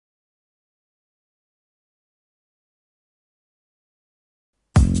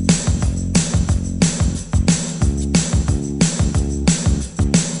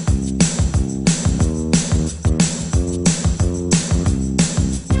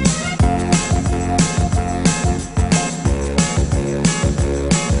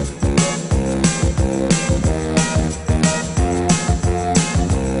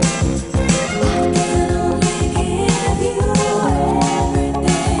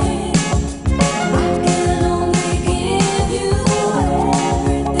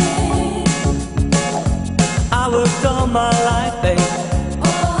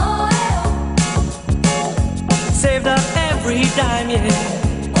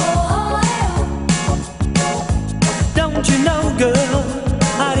Don't you know, girl,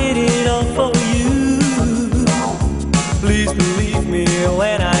 I did it all for you. Please believe me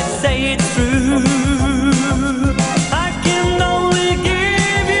when I say it's true. I can only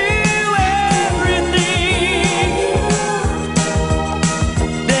give you everything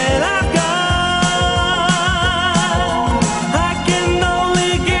that I've got. I can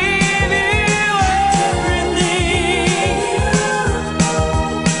only give you everything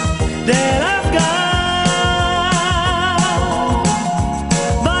that I've got.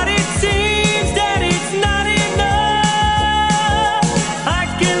 But it seems that it's not enough. I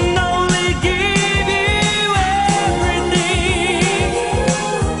can only give you everything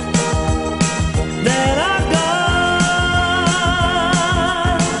that I've got.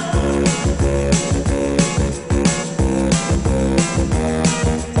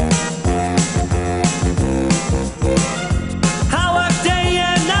 I work day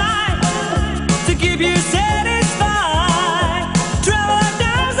and night to keep you satisfied. Travel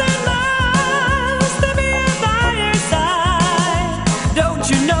 1,000 miles to be by your side. Don't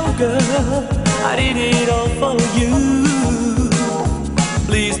you know, girl, I did it all for you.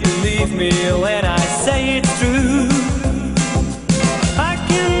 Please believe me when I say it's true.